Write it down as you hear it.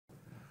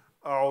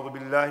أعوذ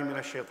بالله من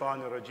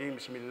الشيطان الرجيم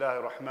بسم الله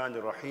الرحمن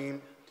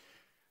الرحيم.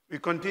 We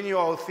continue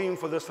our theme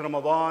for this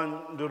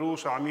Ramadan,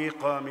 دروس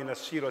عميقة من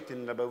السيرة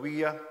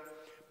النبوية,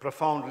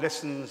 profound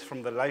lessons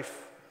from the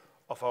life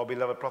of our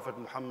beloved Prophet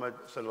Muhammad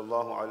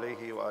sallallahu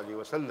alayhi wa alihi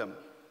wa sallam.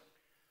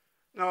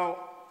 Now,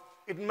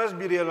 it must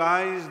be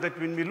realized that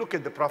when we look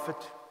at the Prophet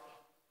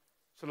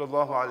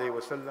sallallahu alayhi wa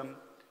sallam,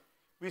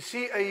 we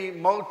see a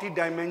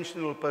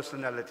multi-dimensional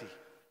personality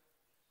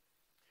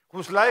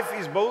whose life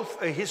is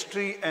both a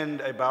history and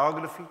a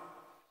biography,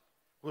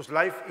 whose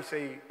life is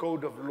a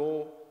code of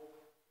law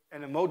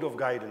and a mode of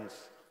guidance.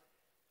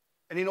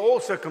 And in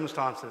all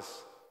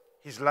circumstances,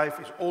 his life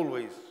is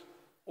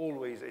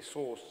always a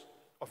source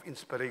of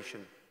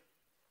inspiration.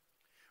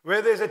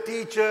 Whether as a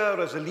teacher,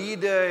 as a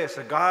leader, as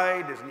a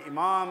guide, as an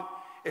imam,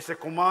 as a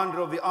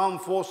commander of the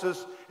armed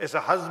forces, as a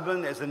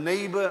husband, as a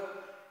neighbor,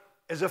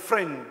 as a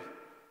friend,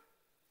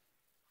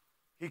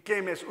 he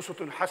came as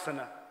uswatun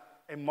hasana,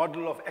 a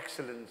model of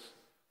excellence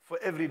for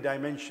every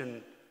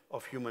dimension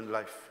of human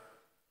life.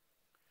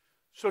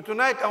 So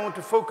tonight I want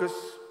to focus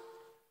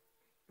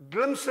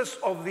glimpses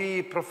of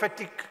the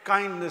prophetic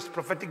kindness,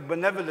 prophetic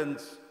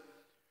benevolence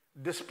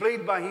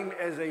displayed by him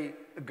as a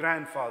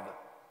grandfather.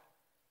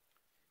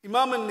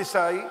 Imam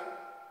al-Nisai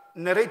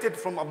narrated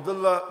from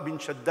Abdullah bin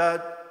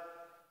Shaddad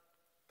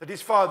that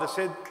his father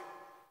said,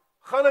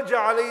 خرج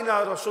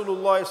علينا رسول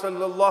الله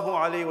صلى الله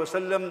عليه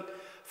وسلم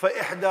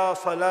فإحدى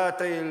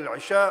صلاتي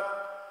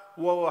العشاء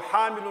وهو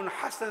حامل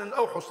حسنا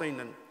أو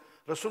حسينا.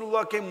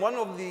 Rasulullah came one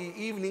of the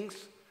evenings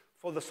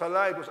for the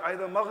salah, it was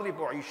either Maghrib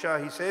or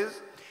Isha, he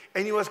says,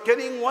 and he was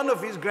carrying one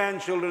of his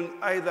grandchildren,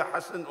 either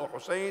Hassan or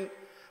Hussein.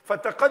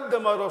 فَتَقَدَّمَ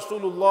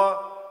رَسُولُ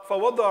اللَّهِ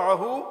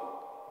فَوَضَعَهُ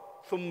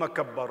ثُمَّ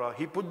كَبَّرَ.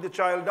 He put the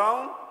child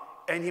down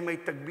and he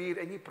made takbir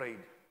and he prayed.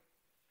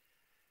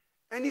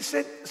 And he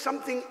said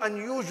something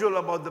unusual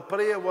about the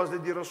prayer was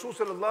that the Rasul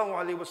sallallahu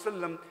alayhi wa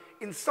sallam,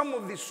 in some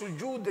of the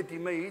sujood that he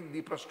made,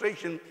 the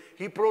prostration,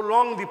 he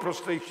prolonged the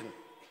prostration.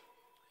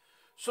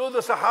 So the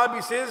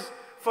Sahabi says,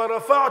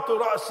 فَرَفَعْتُ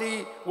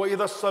رَأْسِي وَإِذَا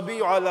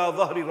الصَّبِيُّ عَلَى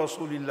ظَهْرِ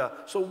رَسُولِ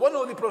اللَّهِ. So one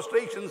of the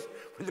prostrations,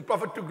 when the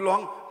Prophet took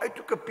long, I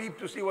took a peep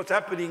to see what's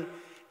happening,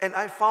 and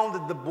I found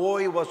that the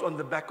boy was on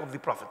the back of the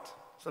Prophet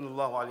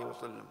sallallahu alayhi wa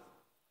sallam.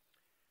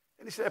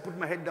 And he said, I put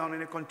my head down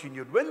and I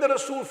continued. When the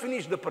Rasul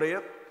finished the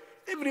prayer,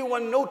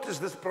 everyone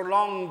noticed this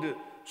prolonged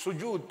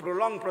sujood,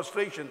 prolonged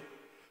prostration.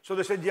 So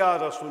they said, Ya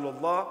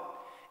Rasulullah,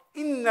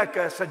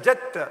 innaka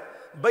sajadta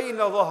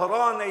bayna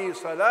dhahranay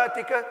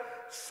salatika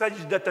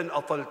sajdatan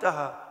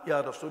ataltaha.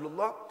 Ya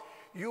Rasulullah,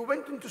 you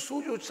went into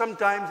sujood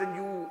sometimes and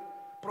you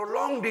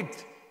prolonged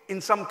it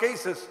in some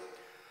cases.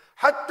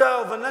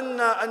 Hatta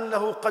dhananna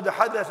annahu qad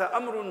hadatha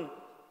amrun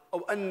aw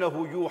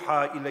annahu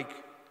yuha ilayk.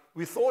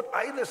 We thought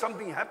either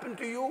something happened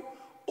to you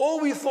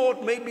or we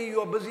thought maybe you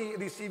are busy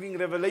receiving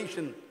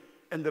revelation.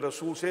 And the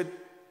Rasul said,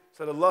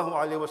 sallallahu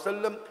alayhi wa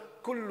sallam,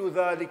 kullu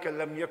dhalika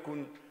lam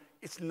yakun.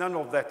 It's none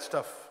of that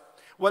stuff.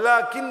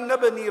 ولكن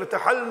ابني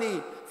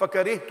ارتحلني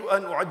فكرهت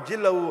أن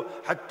أعجله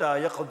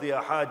حتى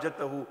يقضي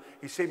حاجته.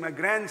 He said, my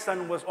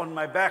grandson was on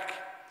my back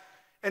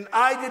and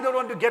I did not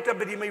want to get up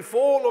that he may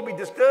fall or be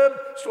disturbed,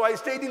 so I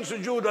stayed in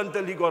sujood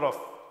until he got off.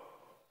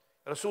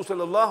 Rasul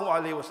sallallahu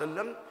alayhi wa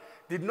sallam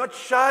did not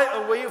shy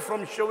away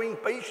from showing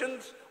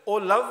patience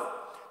or love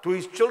to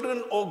his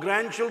children or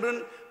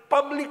grandchildren,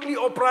 publicly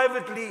or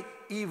privately,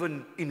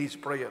 even in his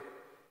prayer.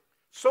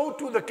 So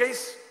too the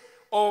case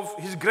of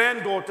his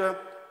granddaughter,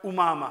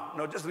 Umama.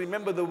 Now just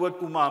remember the word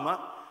Umama.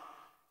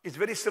 It's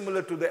very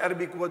similar to the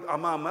Arabic word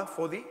Amama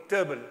for the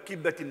turban.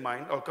 Keep that in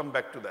mind. I'll come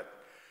back to that.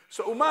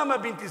 So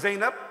Umama binti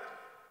Zainab,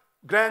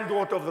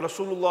 granddaughter of the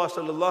Rasulullah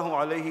sallallahu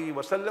alayhi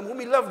wa sallam, whom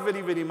he loved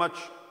very, very much.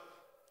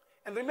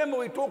 And remember,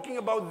 we're talking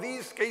about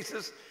these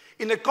cases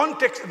in a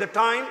context at the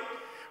time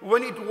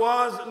when it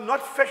was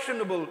not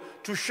fashionable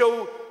to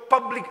show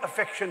public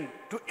affection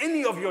to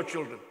any of your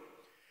children.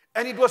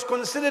 And it was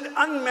considered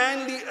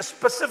unmanly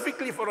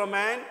specifically for a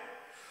man.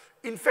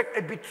 In fact,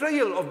 a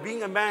betrayal of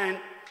being a man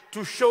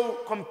to show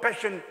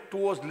compassion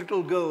towards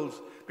little girls.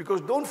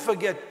 Because don't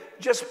forget,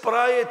 just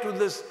prior to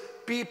this,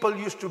 people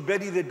used to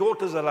bury their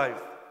daughters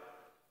alive.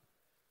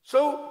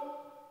 So,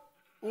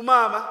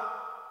 Umama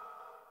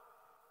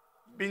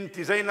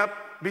binti Zainab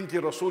binti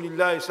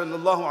Rasulullah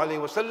sallallahu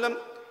alayhi wa sallam,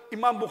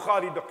 Imam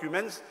Bukhari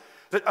documents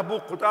that Abu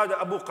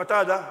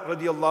Qatada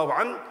radiyallahu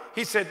anhu,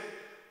 he said,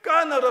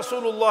 كان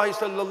رسول الله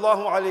صلى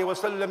الله عليه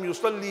وسلم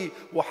يصلي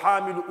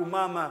وحامل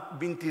أمامة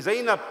بنت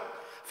زينب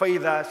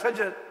فإذا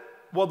سجد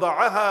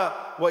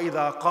وضعها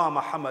وإذا قام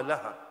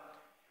حملها.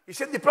 He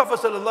said the Prophet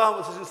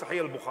sallallahu alaihi wasallam, Sahih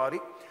al-Bukhari,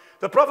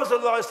 the Prophet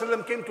sallallahu alaihi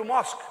wasallam came to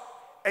mosque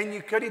and he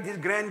carried his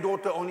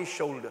granddaughter on his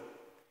shoulder.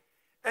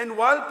 And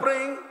while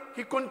praying,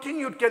 he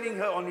continued carrying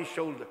her on his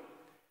shoulder.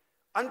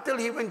 Until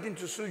he went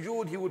into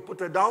sujood, he would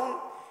put her down.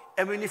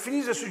 And when he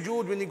finished the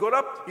sujood, when he got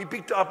up, he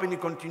picked her up and he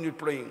continued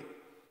praying.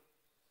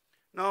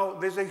 Now,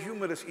 there's a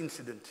humorous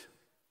incident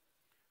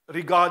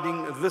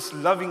regarding this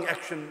loving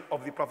action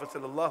of the Prophet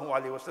sallallahu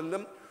alaihi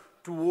wasallam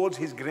towards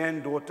his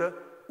granddaughter,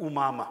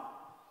 Umama.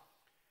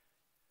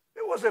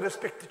 There was a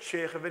respected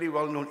sheikh, a very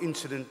well-known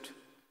incident,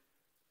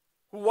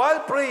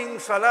 While praying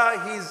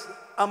salah, his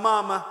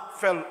amama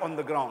fell on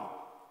the ground.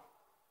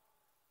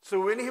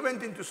 So when he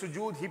went into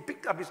sujood, he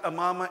picked up his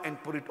amama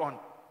and put it on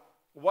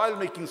while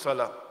making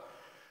salah.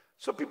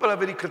 So people are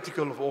very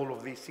critical of all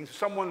of these things.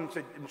 Someone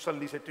said,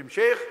 Musalli said to him,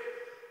 Sheikh,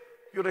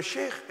 you're a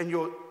sheikh and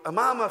your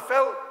amama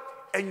fell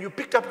and you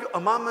picked up your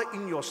amama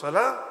in your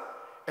salah.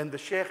 And the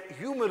sheikh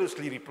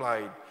humorously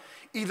replied,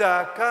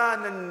 إذا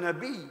كان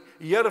النبي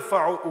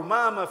يرفع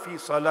أمامة في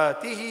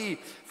صلاته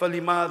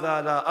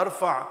فلماذا لا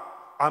أرفع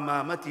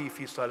أمامتي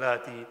في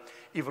صلاتي.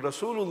 If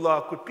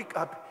Rasulullah could pick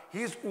up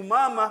his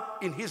umama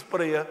in his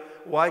prayer,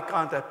 why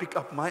can't I pick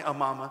up my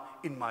amama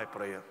in my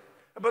prayer?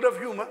 A bit of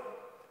humor,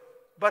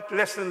 but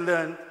lesson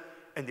learned,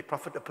 and the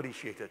Prophet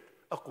appreciated.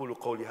 أقول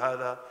قولي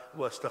هذا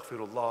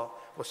وأستغفر الله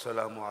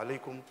والسلام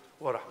عليكم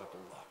ورحمة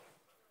الله.